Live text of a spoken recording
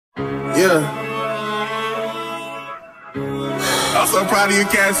Yeah. I'm so proud of you,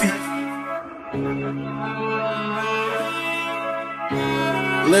 Cassie.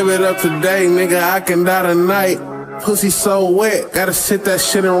 Live it up today, nigga, I can die tonight. Pussy so wet, gotta sit that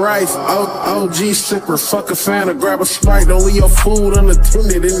shit in rice. OG sipper, fuck a fan or grab a Sprite. Don't leave your food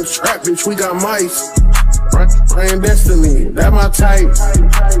unattended in the trap, bitch, we got mice. Praying destiny, that my type.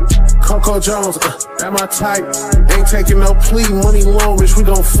 Coco Jones, that my type. Ain't taking no plea, money long, bitch, we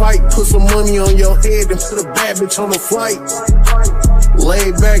gon' fight. Put some money on your head and put a bad bitch on the flight.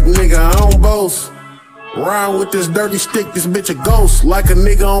 Laid back, nigga, I don't boast. Rhyme with this dirty stick, this bitch a ghost. Like a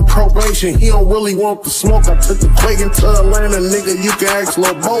nigga on probation, he don't really want the smoke. I took the Quake into Atlanta, nigga, you can ask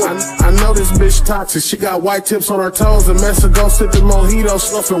Lil Bo. I know this bitch toxic, she got white tips on her toes. And Mexico sipping mojito,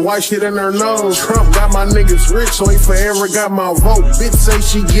 snuffing white shit in her nose. Trump got my niggas rich, so he forever got my vote. Bitch say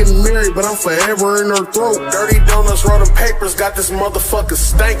she getting married, but I'm forever in her throat. Dirty Donuts wrote the papers, got this motherfucker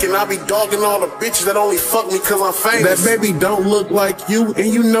stankin'. I be dogging all the bitches that only fuck me cause I'm famous. That baby don't look like you, and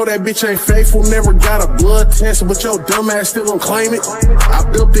you know that bitch ain't faithful. Never got a blood test, but your dumb ass still gon' claim it. I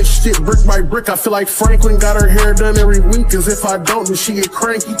built this shit brick by brick. I feel like Franklin got her hair done every week, cause if I don't, then she get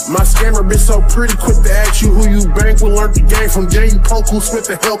cranky. My scammer bitch so pretty, quick to ask you who you bank with. Learned the game from J.U. Polk, who spent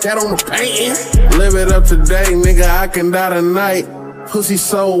the Hellcat on the painting. Live it up today, nigga, I can die tonight. Pussy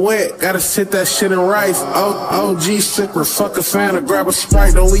so wet, gotta sit that shit in rice. OG sipper, fuck a fan or grab a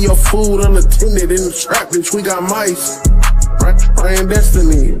Sprite. Don't leave your food unattended in the trap, bitch, we got mice. Praying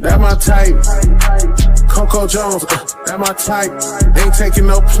destiny, that my type. Coco Jones, that my type. Ain't taking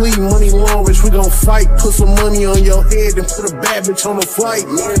no plea, money long, bitch, we gon' fight. Put some money on your head and put a bad bitch on the flight.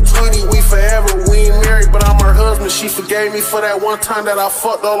 Me and Tweety, we forever, we ain't married, but I'm her husband. She forgave me for that one time that I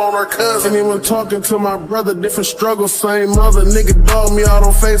fucked all on her cousin. And even talking to my brother, different struggles, same mother. Nigga dogged me out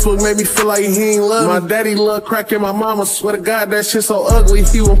on Facebook, made me feel like he ain't love me. My daddy love cracking my mama, swear to God that shit so ugly.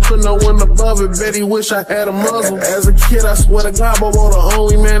 He won't put no one above it, bet he wish I had a muzzle. As a kid, I swear to God, Bobo the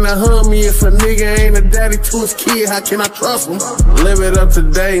only man that hug me. If a nigga ain't a daddy to his kid, how can I trust him? Live it up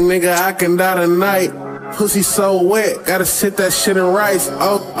today, nigga, I can die tonight. Pussy so wet, gotta sit that shit in rice.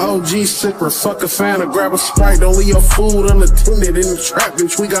 OG sipper, fuck a fan or grab a Sprite. Don't leave your food unattended in the trap,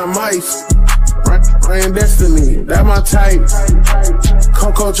 bitch, we got mice. Praying destiny, that my type.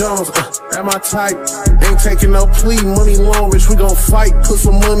 Coco Jones, that my type. Ain't taking no plea, money long, bitch, we gon' fight. Put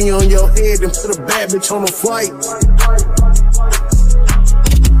some money on your head and put a bad bitch on the flight.